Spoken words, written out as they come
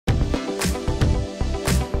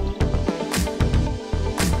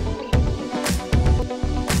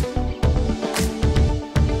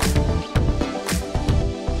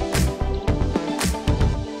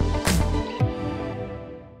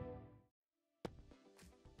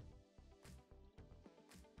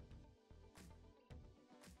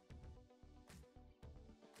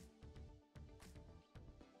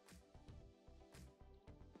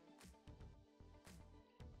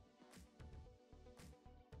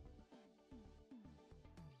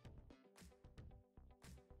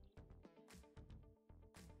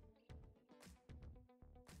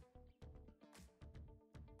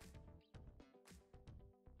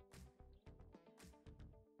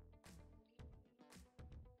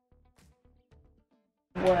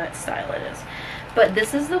what style it is. But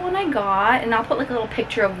this is the one I got, and I'll put like a little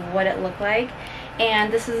picture of what it looked like.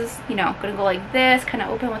 And this is, you know, gonna go like this, kind of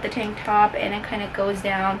open with the tank top, and it kind of goes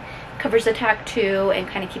down, covers the tattoo, and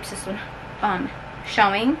kind of keeps this one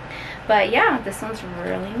showing. But yeah, this one's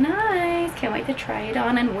really nice. Can't wait to try it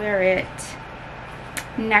on and wear it.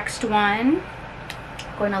 Next one,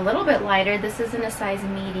 going a little bit lighter. This is in a size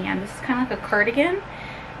medium. This is kind of like a cardigan.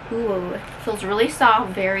 Ooh, it feels really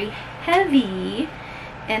soft, very heavy,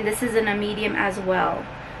 and this is in a medium as well.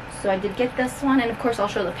 So I did get this one, and of course I'll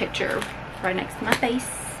show the picture right next to my face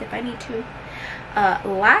if I need to.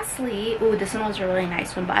 Lastly, ooh, this one was a really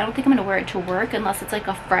nice one, but I don't think I'm gonna wear it to work unless it's like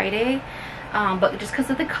a Friday. But just because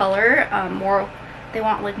of the color, they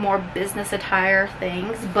want like more business attire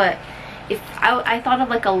things. But if I thought of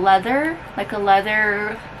like a leather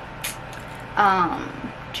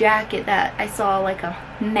jacket that I saw like a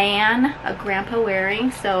grandpa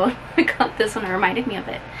wearing, so I got this one. It reminded me of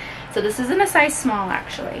it. So this is in a size small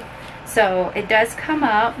actually, so it does come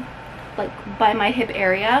up like by my hip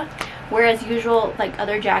area, whereas usual like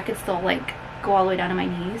other jackets they'll like go all the way down to my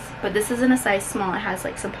knees. But this is in a size small. It has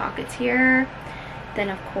like some pockets here, then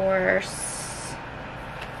of course,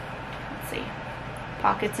 let's see,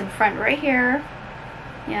 pockets in front right here,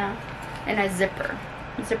 yeah, and a zipper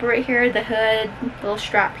right here, the hood, little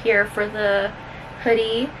strap here for the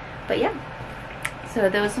hoodie. But yeah, so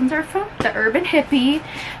those ones are from the Urban Hippie.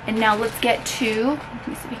 And now let's get to, let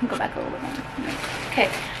me see if we can go back a little bit more. Okay,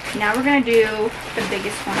 now we're gonna do the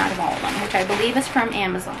biggest one out of all of them, which I believe is from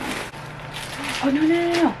Amazon. Oh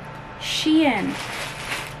no, Shein.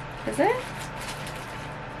 Is it?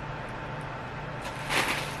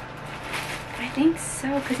 I think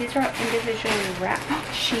so, because these are individually wrapped. Oh,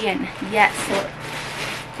 Shein, yes. So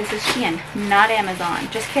this is Shein, not Amazon.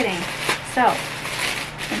 Just kidding. So,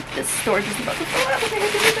 this storage is about to fall out. Okay, I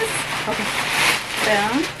can do this. Okay.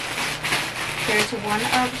 Boom. Here's one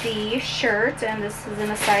of the shirts, and this is in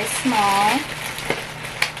a size small.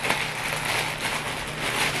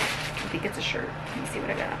 I think it's a shirt. Let me see what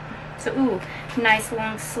I got. So, ooh, nice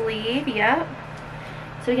long sleeve. Yep.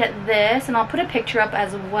 So we get this, and I'll put a picture up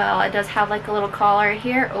as well. It does have like a little collar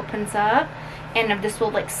here, opens up, and this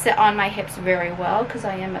will like sit on my hips very well because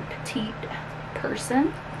I am a petite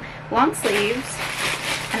person. Long sleeves,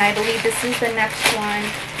 and I believe this is the next one.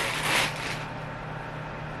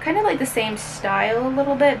 Kind of like the same style a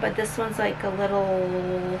little bit, but this one's like a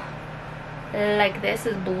little like this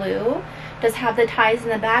is blue. Does have the ties in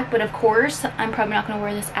the back, but of course I'm probably not going to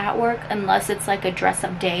wear this at work unless it's like a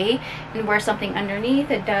dress-up day and wear something underneath.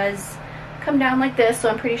 It does come down like this, so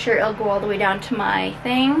I'm pretty sure it'll go all the way down to my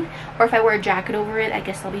thing, or if I wear a jacket over it, I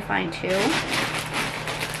guess I'll be fine too.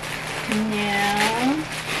 Now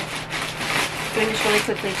doing this really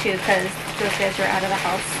quickly too because those guys are out of the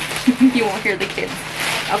house. You won't hear the kids.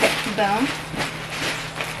 Okay, boom.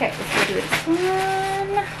 Okay, let's go do this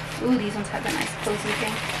one. Ooh, these ones have a nice cozy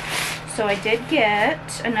thing. So I did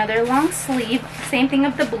get another long sleeve, same thing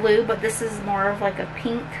of the blue, but this is more of like a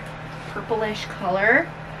pink purplish color.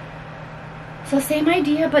 So same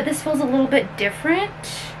idea, but this feels a little bit different.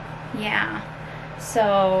 Yeah.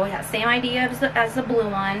 So yeah, same idea as the blue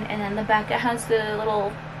one, and then the back it has the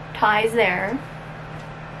little ties there.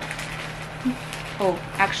 Oh,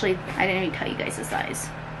 actually, I didn't even tell you guys the size.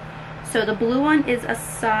 So the blue one is a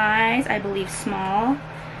size, I believe, small.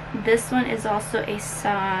 This one is also a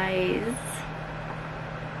size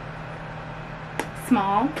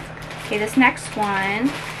small. Okay, this next one,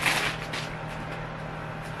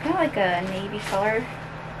 kind of like a navy color,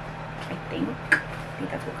 I think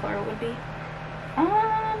that's what color it would be.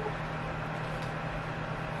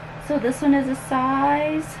 So this one is a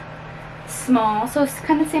size small, so it's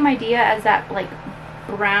kind of the same idea as that like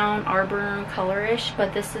brown arbor colorish,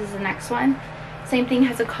 but this is the next one. Same thing,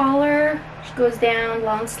 has a collar, goes down,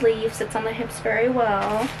 long sleeve, sits on the hips very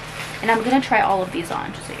well. And I'm gonna try all of these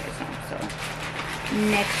on, just so you guys know. So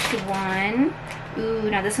next one, ooh,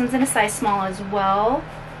 now this one's in a size small as well.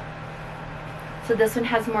 So this one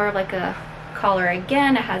has more of like a collar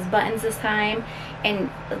again. It has buttons this time, and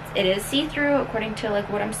it is see-through according to like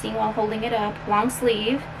what I'm seeing while holding it up. Long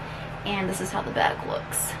sleeve, and this is how the bag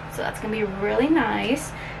looks. So that's gonna be really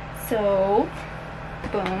nice. So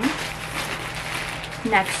boom.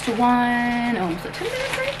 Next one, oh, so 10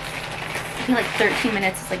 minutes, right? I think like 13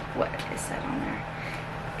 minutes is like what is said on there.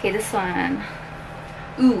 Okay, this one,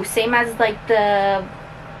 ooh, same as like the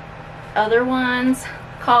other ones,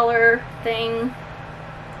 collar thing,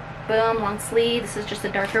 boom, long sleeve. This is just a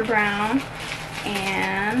darker brown,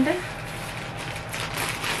 and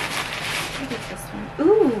what is this one?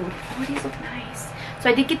 Ooh, oh, these look nice. So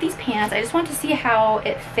I did get these pants. I just wanted to see how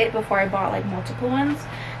it fit before I bought like multiple ones.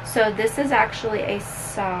 So this is actually a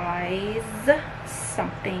size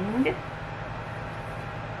something,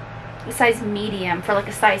 a size medium for like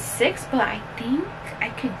a size 6, but I think I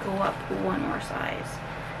could go up one more size.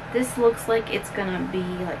 This looks like it's gonna be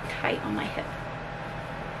like tight on my hip.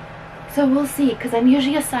 So we'll see, because I'm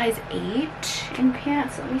usually a size 8 in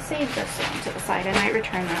pants. Let me save this one to the side. I might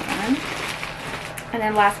return that one. And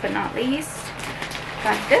then last but not least,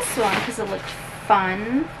 got this one because it looked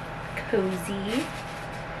fun, cozy.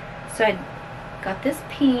 So I got this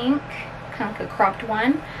pink, kind of like a cropped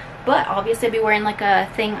one, but obviously I'll be wearing like a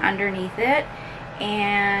thing underneath it.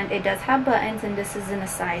 And it does have buttons, and this is in a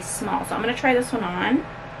size small. So I'm going to try this one on.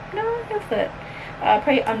 No, it'll fit.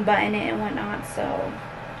 Probably unbutton it and whatnot, so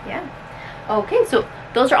yeah. Okay, so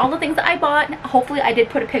those are all the things that I bought. Hopefully I did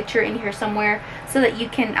put a picture in here somewhere so that you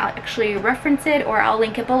can actually reference it, or I'll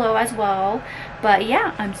link it below as well. But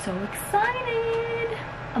yeah, I'm so excited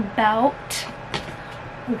about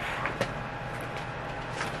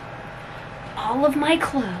all of my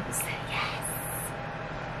clothes.